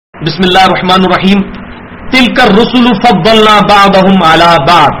بسم اللہ الرحمن الرحیم تلک الرسل فضلنا بعضهم علی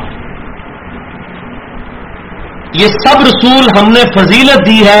بعض. یہ سب رسول ہم نے فضیلت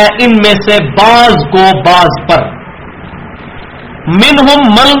دی ہے ان میں سے بعض کو بعض پر. منہم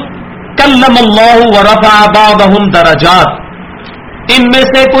من کلم اللہ ورفع بعضهم درجات. ان میں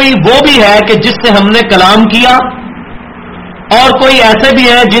سے کوئی وہ بھی ہے کہ جس سے ہم نے کلام کیا اور کوئی ایسے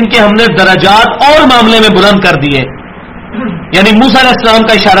بھی ہیں جن کے ہم نے درجات اور معاملے میں بلند کر دیے. یعنی موسیٰ علیہ السلام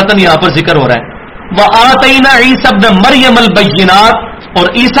کا اشارتاً یہاں پر ذکر ہو رہا ہے. وَآتَيْنَا عِيسَى ابْنَ مَرْيَمَ الْبَيِّنَاتِ. اور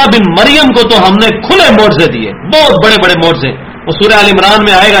عیسیٰ بن مریم کو تو ہم نے کھلے معجزے دیے, بہت بڑے بڑے معجزے. وہ سورہ آل عمران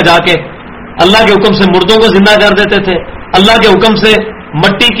میں آئے گا جا کے. اللہ کے حکم سے مردوں کو زندہ کر دیتے تھے, اللہ کے حکم سے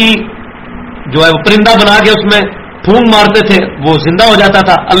مٹی کی جو ہے وہ پرندہ بنا کے اس میں پھونک مارتے تھے, وہ زندہ ہو جاتا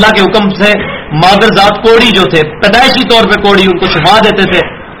تھا. اللہ کے حکم سے مادر ذات کوڑی جو تھے, پیدائشی طور پہ کوڑی, ان کو شفا دیتے تھے.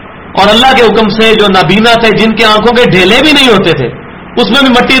 اور اللہ کے حکم سے جو نابینا تھے, جن کے آنکھوں کے ڈھیلے بھی نہیں ہوتے تھے, اس میں بھی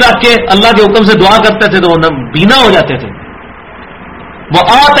مٹی رکھ کے اللہ کے حکم سے دعا کرتے تھے تو وہ بینا ہو جاتے تھے.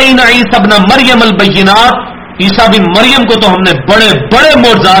 وَآتَيْنَا عِيسَى ابْنَ مَرْيَمَ الْبَيِّنَاتِ. عیسیٰ بن مریم کو تو ہم نے بڑے بڑے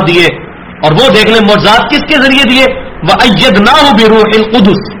معجزات دیے. اور وہ دیکھ لیں معجزات کس کے ذریعے دیے؟ وَأَيَّدْنَاهُ بِرُوحِ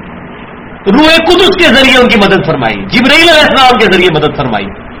الْقُدُسِ. روح قدس کے ذریعے ان کی مدد فرمائی, جبرائیل علیہ السلام کے ذریعے مدد فرمائی.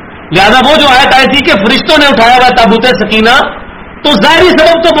 لہذا وہ جو آیت آئی تھی کہ فرشتوں نے اٹھایا ہوا تابوت سکینہ, تو ظاہری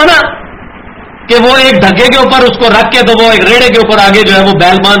سبب تو بنا کہ وہ ایک دھگے کے اوپر اس کو رکھ کے تو وہ ایک ریڑے کے اوپر آگے جو ہے وہ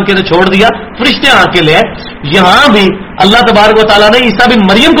بیل باندھ کے چھوڑ دیا, فرشتے آ کے لے. یہاں بھی اللہ تبارک و تعالیٰ نے عیسیٰ بن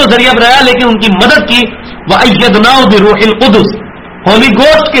مریم کو ذریعہ بنایا, لیکن ان کی مدد کی وَأَيَّدْنَاهُ بِرُوحِ الْقُدُسِ, ہولی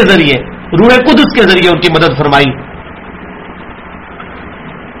گوسٹ کے ذریعے, روح قدس کے ذریعے ان کی مدد فرمائی.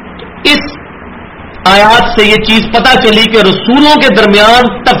 اس آیات سے یہ چیز پتہ چلی کہ رسولوں کے درمیان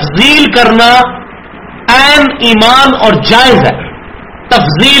تفضیل کرنا عین ایمان اور جائز ہے.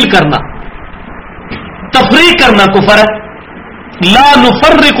 تفضیل کرنا, تفریق کرنا کفر ہے. لا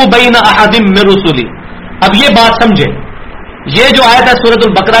نفرق بین احد من رسلی. اب یہ بات سمجھے, یہ جو آیت ہے سورۃ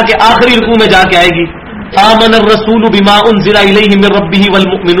البقرہ کے آخری رکوع میں جا کے آئے گی, آمن الرسول بما انزل الیہ من ربہ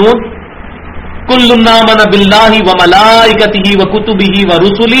والمؤمنون کل آمن باللہ وملائکتہ وکتبہ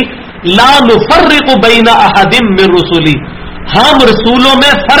ورسلہ لا نفرق بین احد من رسلی. ہم رسولوں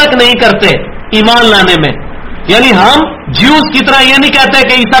میں فرق نہیں کرتے ایمان لانے میں. یعنی ہم جیوز کی طرح یہ نہیں کہتے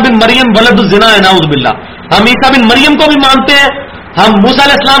کہ عیسیٰ بن مریم ولد الزنا ہے, نعوذ باللہ. ہم عیسیٰ بن مریم کو بھی مانتے ہیں, ہم موسیٰ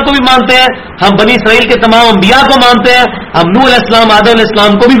علیہ السلام کو بھی مانتے ہیں, ہم بنی اسرائیل کے تمام انبیاء کو مانتے ہیں, ہم نوح علیہ السلام, آدم علیہ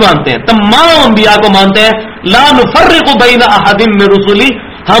السلام کو بھی مانتے ہیں, تمام انبیاء کو مانتے ہیں. لا نفرق بین احد من رسلی.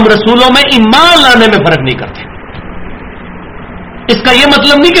 ہم رسولوں میں ایمان لانے میں فرق نہیں کرتے. اس کا یہ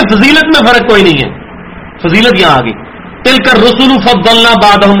مطلب نہیں کہ فضیلت میں فرق کوئی نہیں ہے. فضیلت یہاں آ گئی. تلک الرسل فضلنا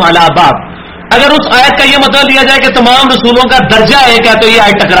بعضهم علی بعض. اگر اس آیت کا یہ مطلب لیا جائے کہ تمام رسولوں کا درجہ ایک ہے تو یہ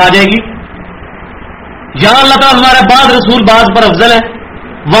آیت ٹکرا جائے گی. یہاں اللہ تعالیٰ ہمارے بعض رسول بعض پر افضل ہے,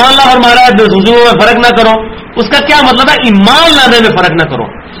 وہاں اللہ ہمارا رسولوں میں فرق نہ کرو. اس کا کیا مطلب ہے؟ ایمان لانے میں فرق نہ کرو.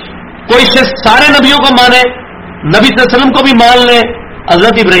 کوئی شخص سارے نبیوں کو مانے, نبی صلی اللہ علیہ وسلم کو بھی مان لے,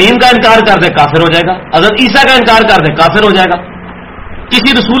 حضرت ابراہیم کا انکار کر دے کافر ہو جائے گا, حضرت عیسیٰ کا انکار کر دے کافر ہو جائے گا.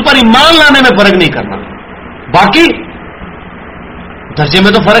 کسی رسول پر ایمان لانے میں فرق نہیں کرنا. باقی درجے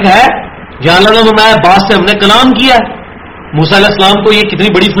میں تو فرق ہے. جہاں اللہ نے بعض سے ہم نے کلام کیا ہے. موسیٰ علیہ السلام کو یہ کتنی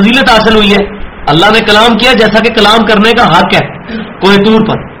بڑی فضیلت حاصل ہوئی ہے, اللہ نے کلام کیا جیسا کہ کلام کرنے کا حق ہے کوہ طور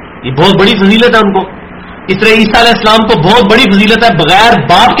پر, یہ بہت بڑی فضیلت ہے ان کو. اس طرح عیسیٰ علیہ السلام کو بہت بڑی فضیلت ہے, بغیر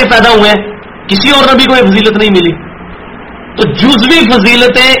باپ کے پیدا ہوئے ہیں, کسی اور نبی کو یہ فضیلت نہیں ملی. تو جزوی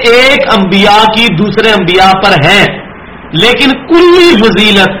فضیلتیں ایک انبیاء کی دوسرے انبیاء پر ہیں, لیکن کلی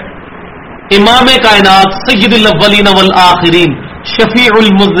فضیلت امام کائنات سید الاولین والآخرین شفیع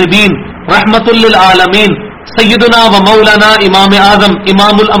المذنبین رحمت للعالمین سیدنا و مولانا امام اعظم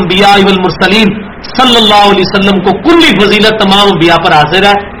امام الانبیاء والمرسلین صلی اللہ علیہ وسلم کو کلی فضیلت تمام انبیاء پر حاصل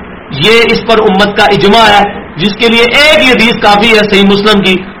ہے. یہ اس پر امت کا اجماع ہے, جس کے لیے ایک ہی حدیث کافی ہے صحیح مسلم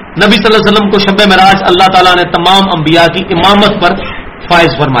کی. نبی صلی اللہ علیہ وسلم کو شب معراج اللہ تعالیٰ نے تمام انبیاء کی امامت پر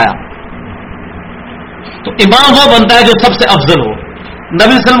فائز فرمایا. تو امام وہ بنتا ہے جو سب سے افضل ہو. نبی صلی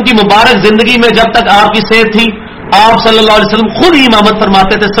اللہ علیہ وسلم کی مبارک زندگی میں جب تک آپ کی صحت تھی, آپ صلی اللہ علیہ وسلم خود ہی امامت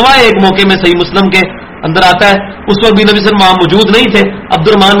فرماتے تھے, سوائے ایک موقع میں صحیح مسلم کے اندر آتا ہے, اس وقت بھی نبی صلی اللہ علیہ وسلم وہاں موجود نہیں تھے. عبد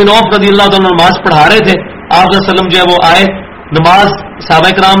الرحمن بن عوف رضی اللہ عنہ نماز پڑھا رہے تھے, آپ صلی اللہ علیہ وسلم جو ہے وہ آئے, نماز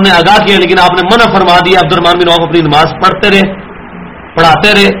صحابہ کرام نے آگاہ کیا لیکن آپ نے منع فرما دیا. عبد الرحمن بن عوف اپنی نماز پڑھتے رہے, پڑھاتے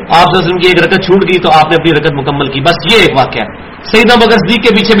رہے. آپ صلی اللہ علیہ وسلم کی ایک رکعت چھوٹ گئی تو آپ نے اپنی رکعت مکمل کی. بس یہ ایک واقعہ ہے. سیدنا ابو بکر صدیق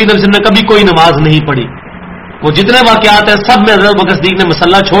کے پیچھے بھی نبی صلی اللہ علیہ وسلم نے کبھی کوئی نماز نہیں پڑھی. وہ جتنے واقعات ہیں سب میں حضرت ابو بکر صدیق نے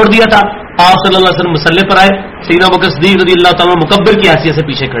مسلح چھوڑ دیا تھا. آپ صلی اللہ علیہ وسلم مسلح پر آئے, سیدنا ابو بکر صدیق رضی اللہ تعالیٰ مکبر کی حیثیت سے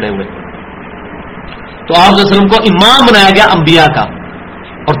پیچھے کھڑے ہوئے. تو آپ صلی اللہ علیہ وسلم کو امام بنایا گیا انبیاء کا.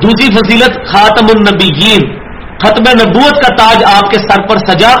 اور دوسری فضیلت خاتم النبیین, ختم نبوت کا تاج آپ کے سر پر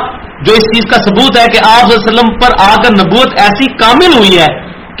سجا، جو اس چیز کا ثبوت ہے کہ آپ صلی اللہ علیہ وسلم پر آ کر نبوت ایسی کامل ہوئی ہے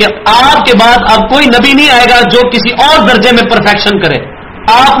کہ آپ کے بعد اب کوئی نبی نہیں آئے گا جو کسی اور درجے میں پرفیکشن کرے.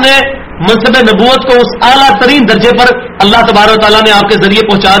 آپ نے منصب نبوت کو اس اعلیٰ ترین درجے پر اللہ تبارک و تعالیٰ نے آپ کے ذریعے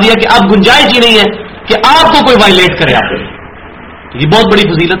پہنچا دیا کہ اب گنجائش ہی نہیں ہے کہ آپ کو کوئی وائلیٹ کرے. آپ یہ بہت بڑی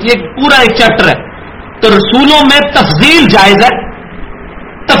فضیلت، یہ پورا ایک چیپٹر ہے. تو رسولوں میں تفضیل جائز ہے،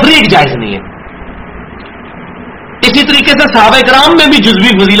 تفریق جائز نہیں ہے. اسی طریقے سے صحابہ کرام میں بھی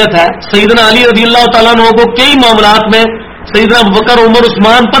جزوی فضیلت ہے. سیدنا علی رضی اللہ تعالیٰ عنہ کو کئی معاملات میں سیدنا ابوبکر، عمر،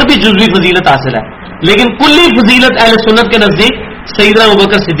 عثمان پر بھی جزوی فضیلت حاصل ہے، لیکن کلی فضیلت اہل سنت کے نزدیک سیدنا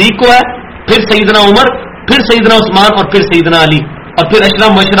ابوبکر صدیق کو ہے، پھر سیدنا عمر، پھر سیدنا عثمان، اور پھر سیدنا علی، اور پھر اشرا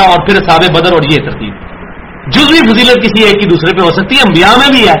مشرا، اور پھر اصحاب بدر، اور یہ ترتیب. جزوی فضیلت کسی ایک کی دوسرے پہ ہو سکتی ہے. انبیاء میں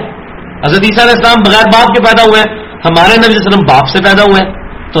بھی ہے. حضرت عیسیٰ علیہ السلام بغیر باپ کے پیدا ہوئے ہیں، ہمارے نبی صلی اللہ علیہ وسلم باپ سے پیدا ہوئے ہیں،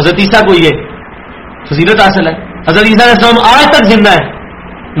 تو حضرت عیسیٰ کو یہ فضیلت حاصل ہے. حضرت عیسیٰ علیہ السلام آج تک زندہ ہے،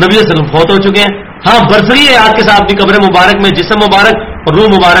 نبی صلی اللہ علیہ وسلم فوت ہو چکے ہیں. ہاں برسری ہے آپ کے ساتھ اپنی قبر مبارک میں، جسم مبارک اور روح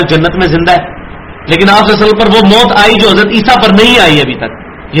مبارک جنت میں زندہ ہے، لیکن آپ صلی اللہ علیہ وسلم پر وہ موت آئی جو حضرت عیسیٰ پر نہیں آئی ابھی تک.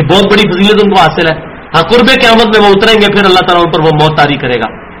 یہ بہت بڑی فضیلت ان کو حاصل ہے. ہاں قرب قیامت میں وہ اتریں گے، پھر اللہ تعالیٰ ان پر وہ موت طاری کرے گا.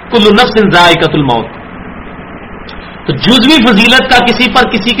 کل نفس ذائقۃ الموت. تو جزوی فضیلت کا کسی پر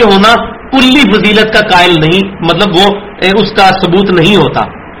کسی کے ہونا کلی فضیلت کا قائل نہیں، مطلب وہ اس کا ثبوت نہیں ہوتا.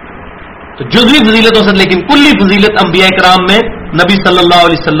 تو جزوی فضیلت ہو سکتی، لیکن کلی فضیلت انبیاء کرام میں نبی صلی اللہ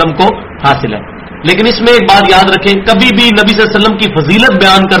علیہ وسلم کو حاصل ہے. لیکن اس میں ایک بات یاد رکھیں، کبھی بھی نبی صلی اللہ علیہ وسلم کی فضیلت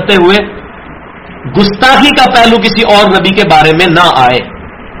بیان کرتے ہوئے گستاخی کا پہلو کسی اور نبی کے بارے میں نہ آئے،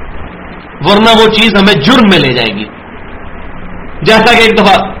 ورنہ وہ چیز ہمیں جرم میں لے جائے گی. جیسا کہ ایک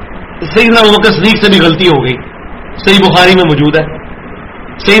دفعہ سیدنا ابوبکر صدیق سے بھی غلطی ہو گئی، صحیح بخاری میں موجود ہے.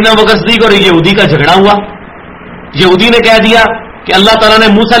 سیدنا ابوبکر صدیق اور یہودی کا جھگڑا ہوا. یہودی نے کہہ دیا کہ اللہ تعالیٰ نے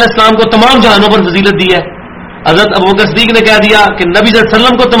موسیٰ علیہ السلام کو تمام جہانوں پر فضیلت دی ہے. حضرت ابوبکر صدیق نے کہہ دیا کہ نبی صلی اللہ علیہ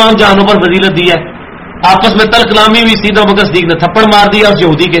وسلم کو تمام جہانوں پر فضیلت دی ہے. آپس میں تل کلامی ہوئی. سیدنا ابوبکر صدیق نے تھپڑ مار دیا اس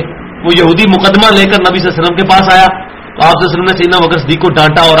یہودی کے. وہ یہودی مقدمہ لے کر نبی صلی اللہ علیہ وسلم کے پاس آیا تو آپ صلی اللہ علیہ وسلم نے سیدنا ابوبکر صدیق کو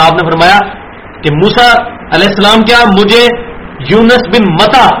ڈانٹا اور آپ نے فرمایا کہ موسیٰ علیہ السلام کیا مجھے یونس بن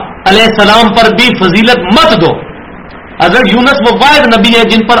متا علیہ السلام پر بھی فضیلت مت دو. اگر یونس وہ واحد نبی ہے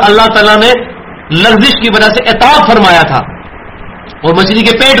جن پر اللہ تعالیٰ نے لغزش کی وجہ سے عتاب فرمایا تھا اور مچھلی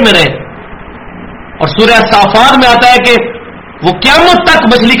کے پیٹ میں رہے. اور سورہ صافات میں آتا ہے کہ وہ قیامت تک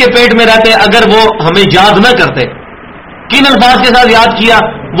مچھلی کے پیٹ میں رہتے اگر وہ ہمیں یاد نہ کرتے. کن الفاظ کے ساتھ یاد کیا؟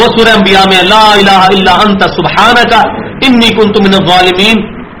 وہ سورہ انبیاء میں لا الہ الا انت سبحانک انی کنت من الظالمین.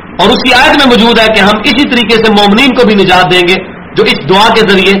 اور اسی آیت میں موجود ہے کہ ہم اسی طریقے سے مومنین کو بھی نجات دیں گے جو اس دعا کے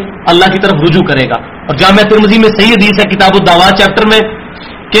ذریعے اللہ کی طرف رجوع کرے گا. اور جامعہ ترمذی میں صحیح حدیث ہے کتاب الدعوات چیپٹر میں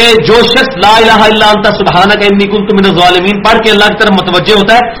کہ جو شخص لا الہ الا انت سبحانک انی کنت من الظالمین پڑھ کے اللہ کی طرف متوجہ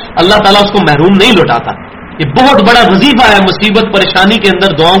ہوتا ہے، اللہ تعالیٰ اس کو محروم نہیں لوٹاتا. یہ بہت بڑا وظیفہ ہے مصیبت پریشانی کے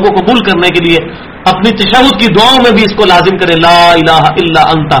اندر دعاؤں کو قبول کرنے کے لیے. اپنی تشہد کی دعاؤں میں بھی اس کو لازم کرے، لا الہ الا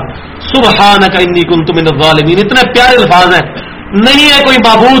انت سبحانک انی کنت من الظالمین. اتنے پیارے الفاظ ہیں. نہیں ہے کوئی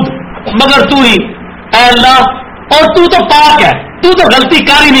معبود مگر تو ہی، اے اللہ، اور تو پاک ہے، تو غلطی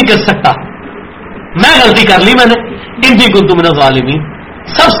کر ہی نہیں کر سکتا. میں غلطی کر لی، میں نے انی کنت من الظالمین.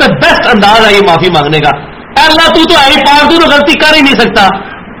 سب سے بیسٹ انداز ہے یہ معافی مانگنے کا. اے اللہ تو ہے ہی پاک، تو غلطی کر ہی نہیں سکتا،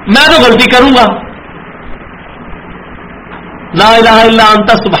 میں تو غلطی کروں گا. لا الہ الا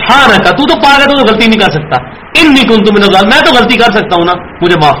انت سبحانک، تو پاک ہے، تو غلطی نہیں کر سکتا. انی کنت من الظالمین، میں تو غلطی کر سکتا ہوں نا،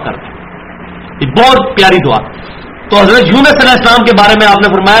 مجھے معاف کر دے. یہ بہت پیاری دعا. تو حضرت یونس علیہ السلام کے بارے میں آپ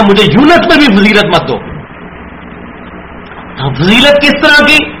نے فرمایا مجھے یونس میں بھی فضیلت مت دو. فضیلت کس طرح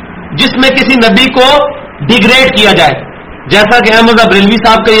کی؟ جس میں کسی نبی کو ڈیگریڈ کیا جائے. جیسا کہ احمد بریلوی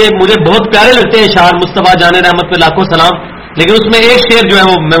صاحب کے یہ مجھے بہت پیارے لگتے ہیں اشعار، مصطفیٰ جان رحمت پہ لاکھوں سلام، لیکن اس میں ایک شعر جو ہے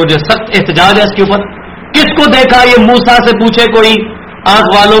وہ مجھے سخت احتجاج ہے اس کے اوپر. کس کو دیکھا یہ موسیٰ سے پوچھے کوئی، آنکھ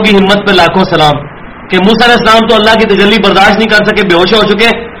والوں کی ہمت پہ لاکھوں سلام. کہ موسیٰ علیہ السلام تو اللہ کی تجلی برداشت نہیں کر سکے، بے ہوش ہو چکے،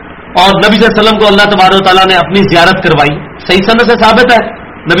 اور نبی صلی اللہ علیہ وسلم کو اللہ تبارک و تعالیٰ نے اپنی زیارت کروائی. صحیح سند سے ثابت ہے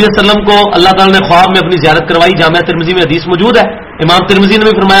نبی صلی اللہ علیہ وسلم کو اللہ تعالیٰ نے خواب میں اپنی زیارت کروائی. جامعہ ترمذی میں حدیث موجود ہے. امام ترمذی نے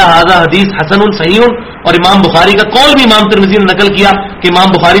بھی فرمایا ھذا حدیث حسن صحیح، اور امام بخاری کا قول بھی امام ترمذی نے نقل کیا کہ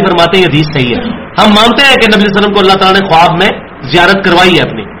امام بخاری فرماتے ہیں یہ حدیث صحیح ہے. ہم مانتے ہیں کہ نبی صلی اللہ علیہ وسلم کو اللہ تعالیٰ نے خواب میں زیارت کروائی ہے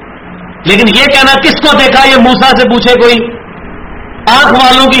اپنی. لیکن یہ کہنا کس کو دیکھا یہ موسیٰ سے پوچھے کوئی، آنکھ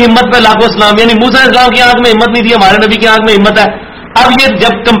والوں کی ہمت پہ لاکھوں سلام. یعنی موسیٰ علیہ السلام کی آنکھ میں ہمت نہیں تھی، ہمارے نبی کی آنکھ میں ہمت ہے. اب یہ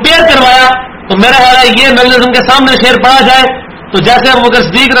جب کمپیئر کروایا تو میرا خیال ہے یہ نبی صلی اللہ علیہ وسلم کے سامنے شعر پڑھا جائے تو جیسے ابوبکر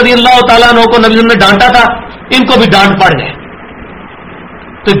صدیق رضی اللہ تعالیٰ عنہ کو نبی صلی اللہ علیہ وسلم نے ڈانٹا تھا، ان کو بھی ڈانٹ پڑ جائے.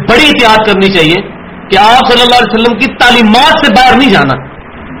 تو بڑی احتیاط کرنی چاہیے کہ آپ صلی اللہ علیہ وسلم کی تعلیمات سے باہر نہیں جانا.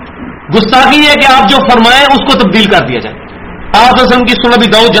 گستاخی ہے کہ آپ جو فرمائیں اس کو تبدیل کر دیا جائے. آپ وسلم کی سنن ابی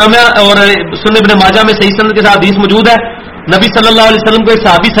داؤد جامعہ اور سنن ابن ماجہ میں صحیح سند کے ساتھ حدیث موجود ہے. نبی صلی اللہ علیہ وسلم کو ایک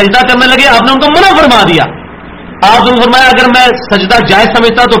صحابی سجدہ کرنے لگے, آپ نے ان کو منع فرما دیا. آپ نے فرمایا اگر میں سجدہ جائز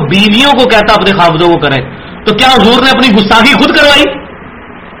سمجھتا تو بیویوں کو کہتا اپنے خاوندوں کو کریں. تو کیا حضور نے اپنی گستاخی خود کروائی؟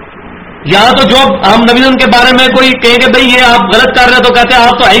 یہاں تو جو ہم نبی کے بارے میں کوئی کہیں کہ بھئی یہ آپ غلط کر رہے ہیں تو کہتے ہیں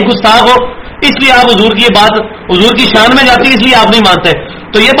آپ تو ہی گستاخ ہو, اس لیے آپ حضور کی یہ بات حضور کی شان میں جاتی ہے, اس لیے آپ نہیں مانتے.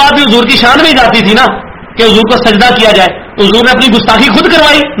 تو یہ بات بھی حضور کی شان میں ہی جاتی تھی نا کہ حضور کو سجدہ کیا جائے. تو حضور نے اپنی گستاخی خود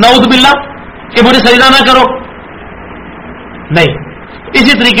کروائی نعوذ باللہ کہ مجھے سجدہ نہ کرو. نہیں.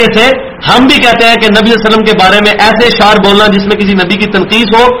 اسی طریقے سے ہم بھی کہتے ہیں کہ نبی صلی اللہ علیہ وسلم کے بارے میں ایسے اشعار بولنا جس میں کسی نبی کی تنقیص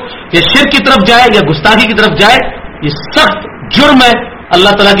ہو, یا شرک کی طرف جائے یا گستاخی کی طرف جائے, یہ سخت جرم ہے,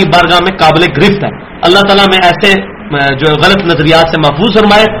 اللہ تعالیٰ کی بارگاہ میں قابل گرفت ہے. اللہ تعالیٰ میں ایسے جو غلط نظریات سے محفوظ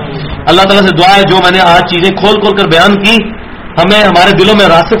فرمائے. اللہ تعالیٰ سے دعا ہے جو میں نے آج چیزیں کھول کھول کر بیان کی ہمیں ہمارے دلوں میں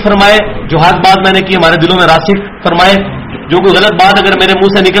راسخ فرمائے, جو حق بات میں نے کی ہمارے دلوں میں راسخ فرمائے, جو کوئی غلط بات اگر میرے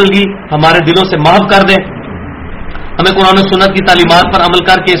منہ سے نکل گئی ہمارے دلوں سے معاف کر دے. ہمیں قرآن و سنت کی تعلیمات پر عمل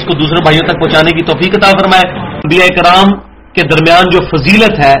کر کے اس کو دوسرے بھائیوں تک پہنچانے کی توفیق عطا فرمائے. انبیاء کرام کے درمیان جو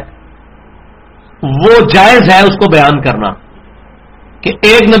فضیلت ہے وہ جائز ہے اس کو بیان کرنا کہ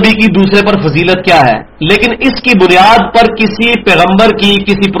ایک نبی کی دوسرے پر فضیلت کیا ہے, لیکن اس کی بنیاد پر کسی پیغمبر کی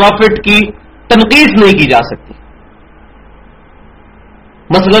کسی پروفٹ کی تنقید نہیں کی جا سکتی.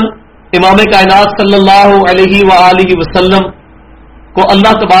 مثلا امام کائنات صلی اللہ علیہ وآلہ وسلم کو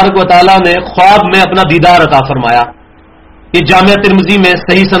اللہ تبارک و تعالیٰ نے خواب میں اپنا دیدار عطا فرمایا. یہ جامعہ ترمذی میں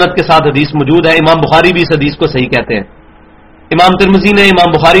صحیح سند کے ساتھ حدیث موجود ہے. امام بخاری بھی اس حدیث کو صحیح کہتے ہیں. امام ترمذی نے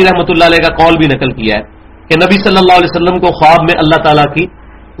امام بخاری رحمۃ اللہ علیہ کا قول بھی نقل کیا ہے کہ نبی صلی اللہ علیہ وسلم کو خواب میں اللہ تعالیٰ کی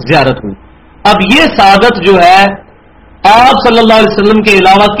زیارت ہوئی. اب یہ سعادت جو ہے آپ صلی اللہ علیہ وسلم کے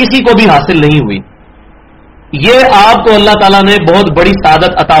علاوہ کسی کو بھی حاصل نہیں ہوئی. یہ آپ کو اللہ تعالیٰ نے بہت بڑی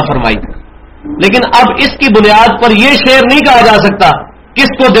سعادت عطا فرمائی. لیکن اب اس کی بنیاد پر یہ شعر نہیں کہا جا سکتا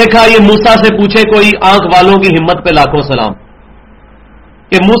کس کو دیکھا یہ موسیٰ سے پوچھے کوئی آنکھ والوں کی ہمت پہ لاکھوں سلام,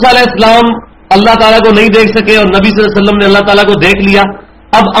 کہ موسیٰ علیہ السلام اللہ تعالیٰ کو نہیں دیکھ سکے اور نبی صلی اللہ علیہ وسلم نے اللہ تعالیٰ کو دیکھ لیا.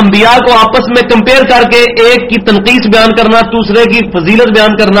 اب انبیاء کو آپس میں کمپیئر کر کے ایک کی تنقیص بیان کرنا, دوسرے کی فضیلت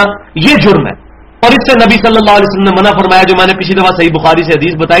بیان کرنا, یہ جرم ہے. اور اس سے نبی صلی اللہ علیہ وسلم نے منع فرمایا, جو میں نے پچھلی دفعہ صحیح بخاری سے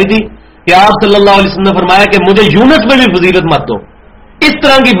حدیث بتائی تھی کہ آپ صلی اللہ علیہ وسلم نے فرمایا کہ مجھے یونس میں بھی فضیلت مت دو. اس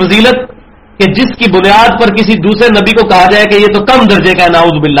طرح کی فضیلت کہ جس کی بنیاد پر کسی دوسرے نبی کو کہا جائے کہ یہ تو کم درجے کا ہے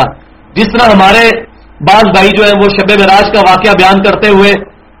نعوذ باللہ. جس طرح ہمارے بعض بھائی جو ہیں وہ شب معراج کا واقعہ بیان کرتے ہوئے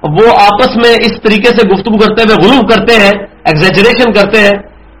وہ آپس میں اس طریقے سے گفتگو کرتے ہوئے غلو کرتے ہیں, ایگزیجریشن کرتے ہیں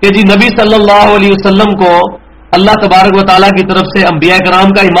کہ جی نبی صلی اللہ علیہ وسلم کو اللہ تبارک و تعالیٰ کی طرف سے انبیاء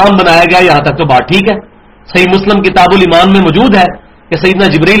کرام کا امام بنایا گیا. یہاں تک تو بات ٹھیک ہے, صحیح مسلم کتاب الایمان میں موجود ہے کہ سیدنا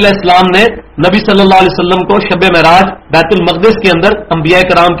جبریل علیہ السلام نے نبی صلی اللہ علیہ وسلم کو شب معراج بیت المقدس کے اندر انبیاء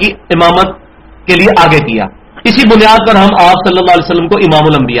کرام کی امامت کے لیے آگے کیا. اسی بنیاد پر ہم آپ صلی اللہ علیہ وسلم کو امام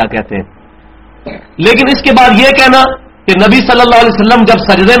الانبیاء کہتے ہیں. لیکن اس کے بعد یہ کہنا کہ نبی صلی اللہ علیہ وسلم جب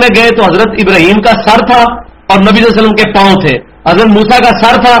سجدے میں گئے تو حضرت ابراہیم کا سر تھا اور نبی صلی اللہ علیہ وسلم کے پاؤں تھے, حضرت موسیٰ کا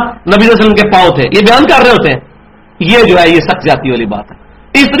سر تھا نبی صلی اللہ علیہ وسلم کے پاؤں تھے, یہ بیان کر رہے ہوتے ہیں. یہ جو ہے یہ سخت جاتی والی بات ہے.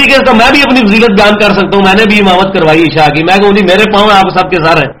 اس طریقے سے تو میں بھی اپنی فضیلت بیان کر سکتا ہوں, میں نے بھی امامت کروائی عشاء کی, میں کہوں جی میرے پاؤں آپ سب کے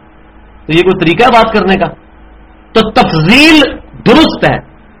سر ہیں, تو یہ کوئی طریقہ ہے بات کرنے کا؟ تو تفضیل درست ہے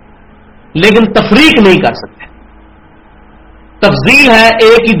لیکن تفریق نہیں کر سکتے. تفضیل ہے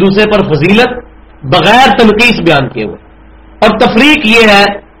ایک ہی دوسرے پر فضیلت بغیر تنقیص بیان کیے ہوئے, اور تفریق یہ ہے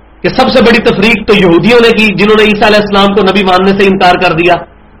کہ سب سے بڑی تفریق تو یہودیوں نے کی جنہوں نے عیسیٰ علیہ السلام کو نبی ماننے سے انکار کر دیا,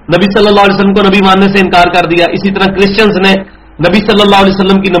 نبی صلی اللہ علیہ وسلم کو نبی ماننے سے انکار کر دیا. اسی طرح کرسچنز نے نبی صلی اللہ علیہ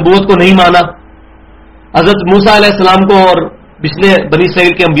وسلم کی نبوت کو نہیں مانا. حضرت موسیٰ علیہ السلام کو اور پچھلے بنی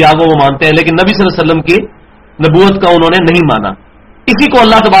اسرائیل کے انبیاء کو وہ مانتے ہیں, لیکن نبی صلی اللہ علیہ وسلم کی نبوت کا انہوں نے نہیں مانا. اسی کو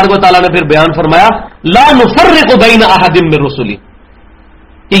اللہ تبارک و تعالیٰ نے پھر بیان فرمایا لا نفرق بین احد من رسلی,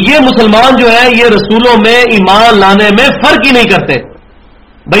 کہ یہ مسلمان جو ہے یہ رسولوں میں ایمان لانے میں فرق ہی نہیں کرتے.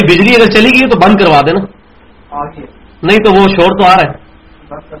 بھائی بجلی اگر چلی گئی تو بند کروا دینا, نہیں تو وہ شور تو آ رہا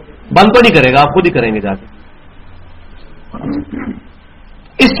ہے, بند تو نہیں کرے گا, آپ خود ہی کریں گے جا کے.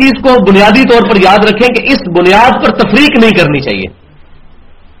 اس چیز کو بنیادی طور پر یاد رکھیں کہ اس بنیاد پر تفریق نہیں کرنی چاہیے.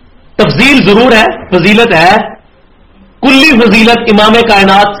 تفضیل ضرور ہے, فضیلت ہے, کلی فضیلت امام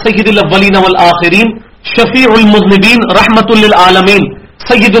کائنات سید الاولین والآخرین شفیع المذنبین رحمت للعالمین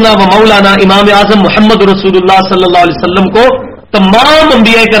سیدنا و مولانا امام اعظم محمد رسول اللہ صلی اللہ علیہ وسلم کو تمام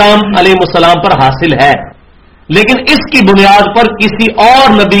انبیاء کرام علیہ السلام پر حاصل ہے, لیکن اس کی بنیاد پر کسی اور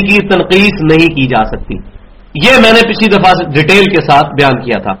نبی کی تنقیص نہیں کی جا سکتی. یہ میں نے پچھلی دفعہ ڈیٹیل کے ساتھ بیان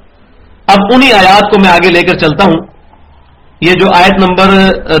کیا تھا. اب انہی آیات کو میں آگے لے کر چلتا ہوں. یہ جو آیت نمبر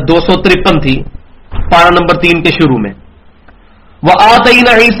 253 تھی پارہ نمبر 3 کے شروع میں,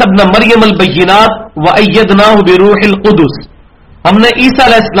 وَآتَيْنَا عِيسَى ابْنَ مَرْيَمَ الْبَيِّنَاتِ وَأَيَّدْنَاهُ بِرُوحِ الْقُدُسِ ہم نے عیسیٰ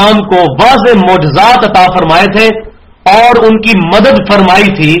علیہ السلام کو واضح معجزات عطا فرمائے تھے اور ان کی مدد فرمائی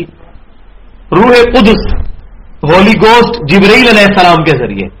تھی روح قدس ہولی گوسٹ جبرائیل علیہ السلام کے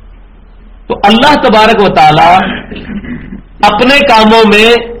ذریعے. تو اللہ تبارک و تعالی اپنے کاموں میں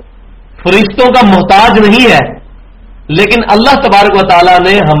فرشتوں کا محتاج نہیں ہے، لیکن اللہ تبارک و تعالی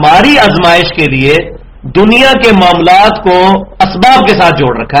نے ہماری آزمائش کے لیے دنیا کے معاملات کو اسباب کے ساتھ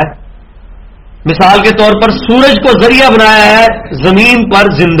جوڑ رکھا ہے. مثال کے طور پر سورج کو ذریعہ بنایا ہے زمین پر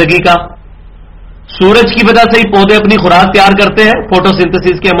زندگی کا. سورج کی وجہ سے ہی پودے اپنی خوراک تیار کرتے ہیں فوٹو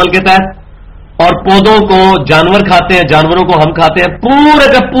سنتھسس کے عمل کے تحت، اور پودوں کو جانور کھاتے ہیں، جانوروں کو ہم کھاتے ہیں. پورے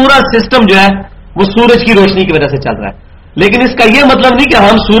کا پورا سسٹم جو ہے وہ سورج کی روشنی کی وجہ سے چل رہا ہے. لیکن اس کا یہ مطلب نہیں کہ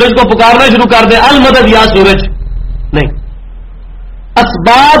ہم سورج کو پکارنا شروع کر دیں المدد یا سورج. نہیں،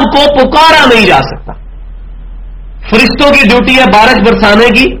 اسباب کو پکارا نہیں جا سکتا. فرشتوں کی ڈیوٹی ہے بارش برسانے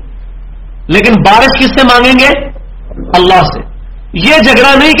کی، لیکن بارش کس سے مانگیں گے؟ اللہ سے. یہ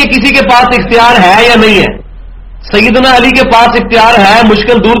جھگڑا نہیں کہ کسی کے پاس اختیار ہے یا نہیں ہے. سیدنا علی کے پاس اختیار ہے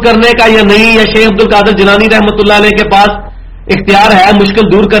مشکل دور کرنے کا یا نہیں، یا شیخ عبد القادر جیلانی رحمۃ اللہ علیہ کے پاس اختیار ہے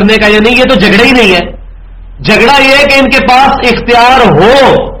مشکل دور کرنے کا یا نہیں. یہ تو جھگڑا ہی نہیں ہے. جھگڑا یہ ہے کہ ان کے پاس اختیار ہو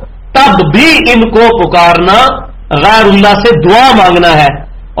تب بھی ان کو پکارنا غیر اللہ سے دعا مانگنا ہے.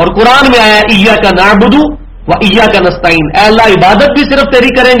 اور قرآن میں آیا ایاک نعبد و ایاک نستعین، اے اللہ عبادت بھی صرف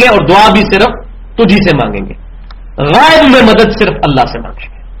تیری کریں گے اور دعا بھی صرف تجھی سے مانگیں گے، غیب میں مدد صرف اللہ سے مانگیں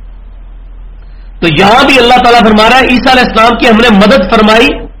گے. تو یہاں بھی اللہ تعالیٰ فرما رہا ہے عیسیٰ علیہ السلام کی ہم نے مدد فرمائی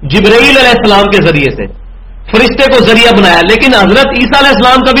جبرائیل علیہ السلام کے ذریعے سے، فرشتے کو ذریعہ بنایا. لیکن حضرت عیسیٰ علیہ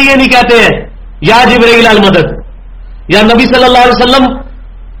السلام کبھی یہ نہیں کہتے ہیں یا جبرائیل المدد. یا نبی صلی اللہ علیہ وسلم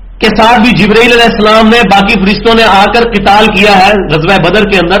کے ساتھ بھی جبرائیل علیہ السلام نے باقی فرشتوں نے آ کر قتال کیا ہے غزوہ بدر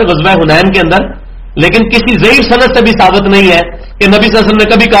کے اندر، غزوہ حنین کے اندر، لیکن کسی ضعیف سند سے بھی ثابت نہیں ہے کہ نبی صلی اللہ علیہ وسلم نے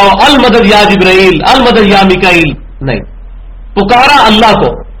کبھی کہا المدد یا جبرائیل المدد یا میکائیل. نہیں، پکارا اللہ کو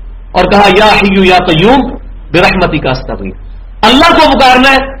اور کہا یا حی یا قیوم برحمتی کا استغیث. اللہ کو پکارنا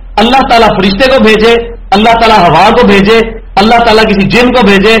ہے. اللہ تعالیٰ فرشتے کو بھیجے، اللہ تعالیٰ ہوا کو بھیجے، اللہ تعالیٰ کسی جن کو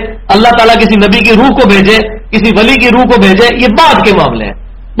بھیجے، اللہ تعالیٰ کسی نبی کی روح کو بھیجے، کسی ولی کی روح کو بھیجے، یہ بعد کے معاملے ہیں.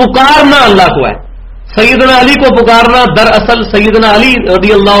 پکارنا اللہ کو ہے. سیدنا علی کو پکارنا دراصل سیدنا علی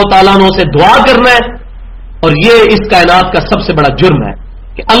رضی اللہ تعالیٰ عنہ سے دعا کرنا ہے. اور یہ اس کائنات کا سب سے بڑا جرم ہے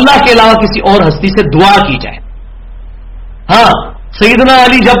کہ اللہ کے علاوہ کسی اور ہستی سے دعا کی جائے. ہاں، سیدنا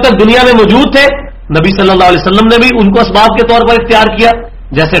علی جب تک دنیا میں موجود تھے نبی صلی اللہ علیہ وسلم نے بھی ان کو اسباب کے طور پر اختیار کیا.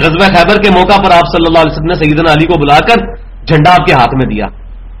 جیسے غزوہ خیبر کے موقع پر آپ صلی اللہ علیہ وسلم نے سیدنا علی کو بلا کر جھنڈا آپ کے ہاتھ میں دیا.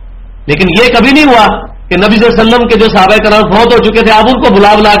 لیکن یہ کبھی نہیں ہوا کہ نبی صلی اللہ علیہ وسلم کے جو صحابہ کرام فوت ہو چکے تھے آپ ان کو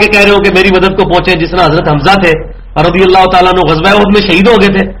بلا بلا کے کہہ رہے ہو کہ میری مدد کو پہنچے، جس طرح حضرت حمزہ تھے رضی اللہ تعالیٰ عنہ غزوہ احد میں شہید ہو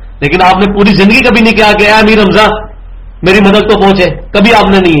گئے تھے. لیکن آپ نے پوری زندگی کبھی نہیں کہا کہ اے امیر حمزہ میری مدد کو پہنچے، کبھی آپ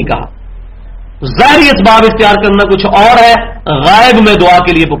نے نہیں کہا. ظاہری اسباب اختیار کرنا کچھ اور ہے، غائب میں دعا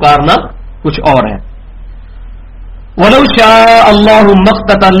کے لیے پکارنا کچھ اور ہے. وَلَوْ شَاءَ اللَّهُ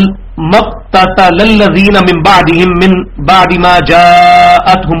مَقْتَتَلَ الَّذِينَ مِن بَعْدِهِم مِن بَعْدِ مَا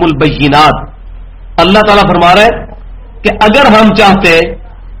جَاءَتْهُمُ الْبَيِّنَاتُ. اللہ تعالیٰ فرما رہا ہے کہ اگر ہم چاہتے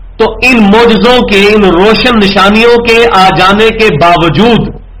تو ان معجزوں کے، ان روشن نشانیوں کے آ جانے کے باوجود،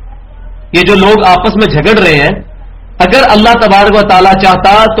 یہ جو لوگ آپس میں جھگڑ رہے ہیں، اگر اللہ تبارک و تعالیٰ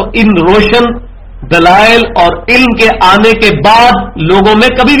چاہتا تو ان روشن دلائل اور علم کے آنے کے بعد لوگوں میں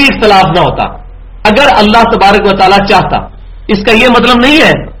کبھی بھی اختلاف نہ ہوتا. اگر اللہ تبارک و تعالیٰ چاہتا. اس کا یہ مطلب نہیں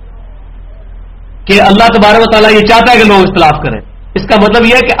ہے کہ اللہ تبارک و تعالیٰ یہ چاہتا ہے کہ لوگ اختلاف کریں. اس کا مطلب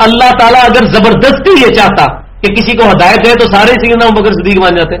یہ ہے کہ اللہ تعالیٰ اگر زبردستی یہ چاہتا کہ کسی کو ہدایت دے تو سارے سیدنا ابوبکر صدیق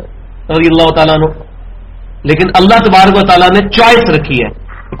مان جاتے رضی اللہ تعالیٰ عنہ. لیکن اللہ تبارک و تعالیٰ نے چوائس رکھی ہے،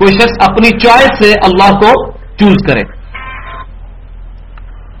 کوئی شخص اپنی چوائس سے اللہ کو چوز کرے.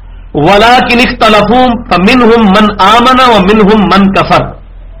 وَلَٰكِنِ اخْتَلَفُوا فَمِنْهُمْ مَنْ آمَنَ وَمِنْهُمْ مَنْ كَفَرَ.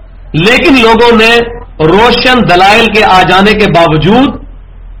 لیکن لوگوں نے روشن دلائل کے آ جانے کے باوجود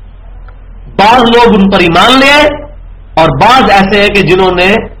بعض لوگ ان پر ایمان لے آئے اور بعض ایسے ہیں کہ جنہوں نے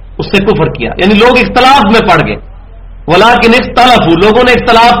اس سے کفر کیا، یعنی لوگ اختلاف میں پڑ گئے. وَلَٰكِنِ اخْتَلَفُوا، لوگوں نے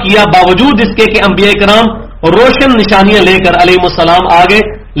اختلاف کیا باوجود اس کے کہ انبیاء کرام روشن نشانیاں لے کر علیہ السلام آ گئے،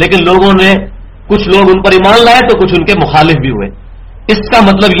 لیکن لوگوں نے کچھ لوگ ان پر ایمان لائے تو کچھ ان کے مخالف بھی ہوئے. اس کا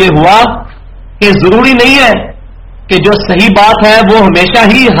مطلب یہ ہوا کہ ضروری نہیں ہے کہ جو صحیح بات ہے وہ ہمیشہ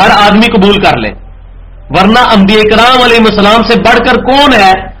ہی ہر آدمی قبول کر لے، ورنہ انبیاء کرام علیہ السلام سے بڑھ کر کون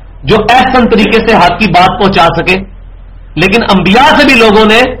ہے جو احسن طریقے سے حق کی بات پہنچا سکے. لیکن انبیاء سے بھی لوگوں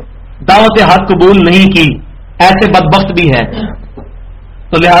نے دعوت حق قبول نہیں کی، ایسے بدبخت بھی ہیں.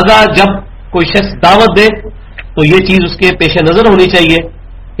 تو لہذا جب کوئی شخص دعوت دے تو یہ چیز اس کے پیش نظر ہونی چاہیے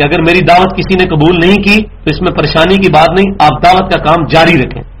کہ اگر میری دعوت کسی نے قبول نہیں کی تو اس میں پریشانی کی بات نہیں، آپ دعوت کا کام جاری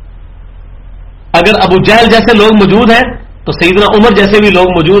رکھیں. اگر ابو جہل جیسے لوگ موجود ہیں تو سیدنا عمر جیسے بھی لوگ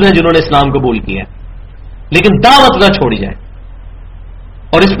موجود ہیں جنہوں نے اسلام قبول کیا ہے، لیکن دعوت نہ چھوڑی جائے.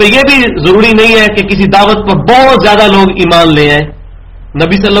 اور اس پہ یہ بھی ضروری نہیں ہے کہ کسی دعوت پر بہت زیادہ لوگ ایمان لے آئیں.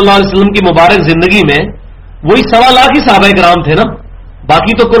 نبی صلی اللہ علیہ وسلم کی مبارک زندگی میں وہی 1.25 لاکھ ہی صحابہ کرام تھے نا،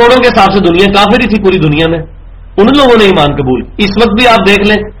 باقی تو کروڑوں کے حساب سے دنیا کافر ہی تھی پوری دنیا میں. ان لوگوں نے ایمان قبول. اس وقت بھی آپ دیکھ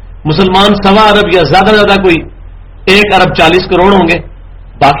لیں مسلمان 1.25 ارب یا زیادہ زیادہ کوئی 1 ارب 40 کروڑ ہوں گے،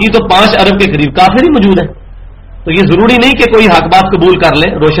 باقی تو 5 ارب کے قریب کافر ہی موجود ہیں. تو یہ ضروری نہیں کہ کوئی حق بات قبول کر لے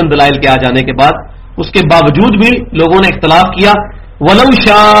روشن دلائل کے آ جانے کے بعد. اس کے باوجود بھی لوگوں نے اختلاف کیا. وَلَوْ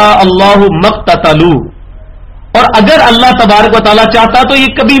شَاءَ اللَّهُ مَا اقْتَتَلُوا، اور اگر اللہ تبارک و تعالیٰ چاہتا تو یہ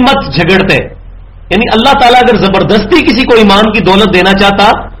کبھی مت جھگڑتے. یعنی اللہ تعالیٰ اگر زبردستی کسی کو ایمان کی دولت دینا چاہتا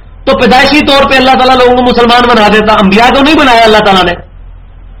تو پیدائشی طور پہ اللہ تعالیٰ لوگوں کو مسلمان بنا دیتا. انبیاء کو نہیں بنایا اللہ تعالیٰ نے.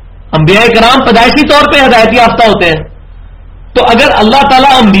 انبیاء کرام پیدائشی طور پہ ہدایت یافتہ ہوتے ہیں. تو اگر اللہ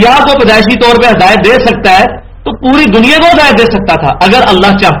تعالیٰ انبیاء کو پیدائشی طور پہ ہدایت دے سکتا ہے تو پوری دنیا کو ہدایت دے سکتا تھا اگر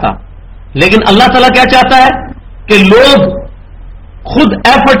اللہ چاہتا. لیکن اللہ تعالیٰ کیا چاہتا ہے کہ لوگ خود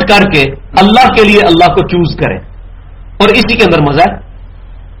ایفرٹ کر کے اللہ کے لیے اللہ کو چوز کریں، اور اسی کے اندر مزہ ہے.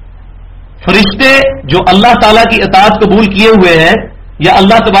 فرشتے جو اللہ تعالیٰ کی اطاعت قبول کیے ہوئے ہیں یا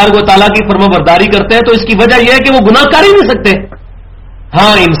اللہ تبارک و تعالیٰ کی فرما برداری کرتے ہیں تو اس کی وجہ یہ ہے کہ وہ گناہ کر ہی نہیں سکتے.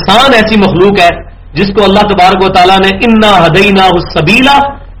 ہاں انسان ایسی مخلوق ہے جس کو اللہ تبارک و تعالیٰ نے انا ہدیناہ السبیل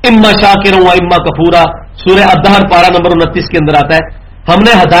اما شاکرا و اما کفورا، سورہ الدہر پارہ نمبر 29 کے اندر آتا ہے. ہم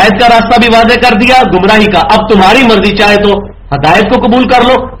نے ہدایت کا راستہ بھی واضح کر دیا، گمراہی کا. اب تمہاری مرضی، چاہے تو ہدایت کو قبول کر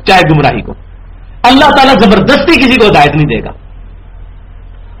لو چاہے گمراہی کو. اللہ تعالیٰ زبردستی کسی کو ہدایت نہیں دے گا،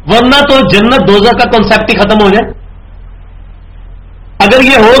 ورنہ تو جنت دوزخ کا کانسیپٹ ہی ختم ہو جائے. اگر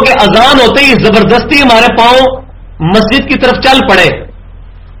یہ ہو کہ اذان ہوتے ہی زبردستی ہمارے پاؤں مسجد کی طرف چل پڑے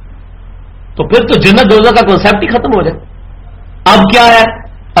تو پھر تو جنت دوزخ کا کانسیپٹ ہی ختم ہو جائے. اب کیا ہے،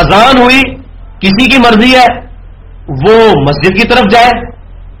 اذان ہوئی، کسی کی مرضی ہے وہ مسجد کی طرف جائے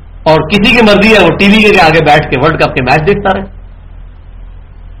اور کسی کی مرضی ہے وہ ٹی وی کے آگے بیٹھ کے ورلڈ کپ کے میچ دیکھتا رہے.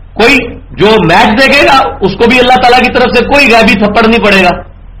 کوئی جو میچ دیکھے گا اس کو بھی اللہ تعالیٰ کی طرف سے کوئی غیبی تھپڑ نہیں پڑے گا،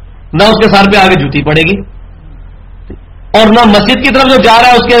 نہ اس کے سر پہ آگے جوتی پڑے گی، اور نہ مسجد کی طرف جو جا رہا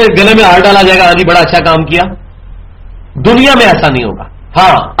ہے اس کے گلے میں ہار ڈالا جائے گا ہاں جی بڑا اچھا کام کیا. دنیا میں ایسا نہیں ہوگا.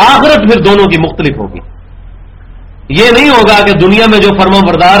 ہاں آخرت پھر دونوں کی مختلف ہوگی. یہ نہیں ہوگا کہ دنیا میں جو فرما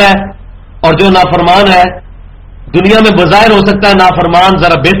بردار ہے اور جو نافرمان ہے، دنیا میں بظاہر ہو سکتا ہے نافرمان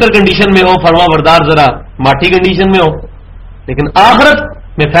ذرا بہتر کنڈیشن میں ہو، فرما بردار ذرا ماٹھی کنڈیشن میں ہو، لیکن آخرت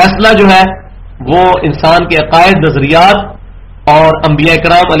میں فیصلہ جو ہے وہ انسان کے عقائد، نظریات اور انبیاء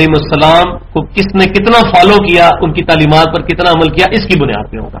کرام علیہ السلام کو کس نے کتنا فالو کیا، ان کی تعلیمات پر کتنا عمل کیا، اس کی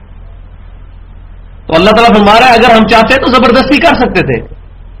بنیاد پہ ہوگا. تو اللہ تعالیٰ فرما رہا ہے اگر ہم چاہتے تو زبردستی کر سکتے تھے.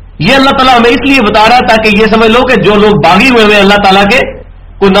 یہ اللہ تعالیٰ ہمیں اس لیے بتا رہا ہے تاکہ یہ سمجھ لو کہ جو لوگ باغی ہوئے ہوئے اللہ تعالیٰ کے،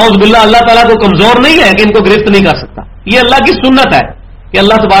 کوئی نعوذ باللہ اللہ تعالیٰ کو کمزور نہیں ہے کہ ان کو گرفت نہیں کر سکتا. یہ اللہ کی سنت ہے کہ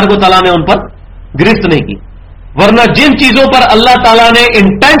اللہ تبارک و تعالیٰ نے ان پر گرفت نہیں کی. ورنہ جن چیزوں پر اللہ تعالیٰ نے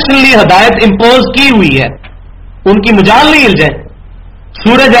انٹینشنلی ہدایت امپوز کی ہوئی ہے ان کی مجال نہیں ہل جائے.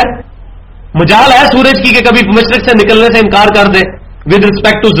 سورج ہے، مجال ہے سورج کی کہ کبھی مشرق سے نکلنے سے انکار کر دے ود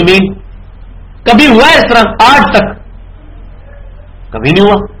ریسپیکٹ ٹو زمین. کبھی ہوا ہے اس طرح؟ آج تک کبھی نہیں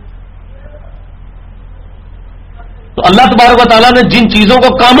ہوا. تو اللہ تبارک و تعالیٰ نے جن چیزوں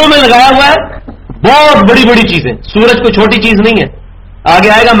کو کاموں میں لگایا ہوا ہے بہت بڑی بڑی چیزیں، سورج کوئی چھوٹی چیز نہیں ہے. آگے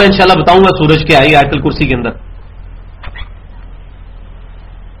آئے گا، میں انشاءاللہ بتاؤں گا سورج کیا ہے آیت الکرسی کے اندر.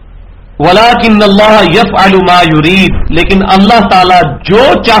 وَلَٰكِنَّ اللَّهَ يَفْعَلُ مَا يُرِيدُ، لیکن اللہ تعالیٰ جو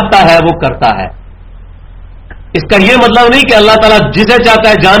چاہتا ہے وہ کرتا ہے. اس کا یہ مطلب نہیں کہ اللہ تعالیٰ جسے چاہتا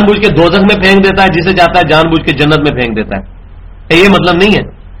ہے جان بوجھ کے دوزخ میں پھینک دیتا ہے، جسے چاہتا ہے جان بوجھ کے جنت میں پھینک دیتا ہے. یہ مطلب نہیں ہے.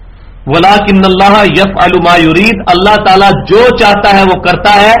 وَلَٰكِنَّ اللَّهَ يَفْعَلُ مَا يُرِيدُ، اللہ تعالیٰ جو چاہتا ہے وہ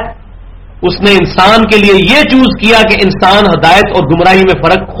کرتا ہے. اس نے انسان کے لیے یہ چوز کیا کہ انسان ہدایت اور گمراہی میں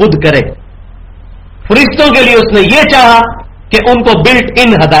فرق خود کرے. فرشتوں کے لیے اس نے یہ چاہا کہ ان کو بلٹ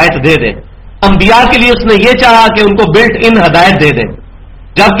ان ہدایت دے دے. انبیاء کے لیے اس نے یہ چاہا کہ ان کو بلٹ ان ہدایت دے دے.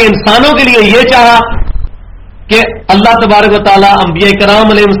 جبکہ انسانوں کے لیے یہ چاہا کہ اللہ تبارک و تعالیٰ انبیاء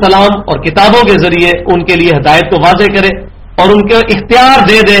کرام علیہ السلام اور کتابوں کے ذریعے ان کے لیے ہدایت کو واضح کرے اور ان کے اختیار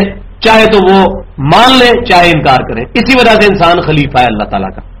دے دے، چاہے تو وہ مان لے چاہے انکار کرے. اسی وجہ سے انسان خلیفہ ہے اللہ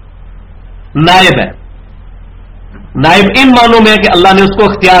تعالیٰ کا، نائب ہے. نائب ان معنوں میں کہ اللہ نے اس کو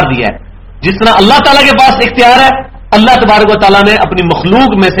اختیار دیا ہے. جس طرح اللہ تعالیٰ کے پاس اختیار ہے، اللہ تبارک و تعالیٰ نے اپنی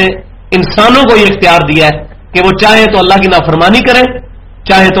مخلوق میں سے انسانوں کو یہ اختیار دیا ہے کہ وہ چاہے تو اللہ کی نافرمانی کرے،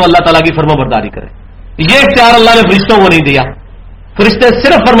 چاہے تو اللہ تعالیٰ کی فرما برداری کرے. یہ اختیار اللہ نے فرشتوں کو نہیں دیا. فرشتے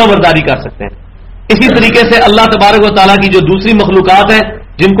صرف فرما برداری کر سکتے ہیں. اسی طریقے سے اللہ تبارک و تعالیٰ کی جو دوسری مخلوقات ہیں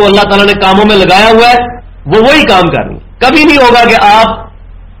جن کو اللہ تعالیٰ نے کاموں میں لگایا ہوا ہے وہ وہی کام کر رہی ہیں. کبھی نہیں ہوگا کہ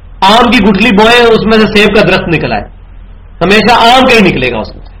آپ آم کی گٹھلی بوئیں اس میں سے سیب کا درخت نکل آئے. ہمیشہ عام کا ہی نکلے گا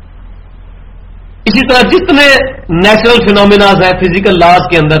اس میں سے. اسی طرح جتنے نیچرل فینومیناز ہیں فزیکل لاز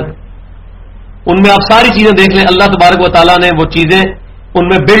کے اندر، ان میں آپ ساری چیزیں دیکھ لیں، اللہ تبارک و تعالیٰ نے وہ چیزیں ان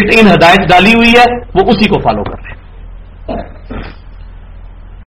میں بلٹ ان ہدایت ڈالی ہوئی ہے، وہ اسی کو فالو کر رہے ہیں.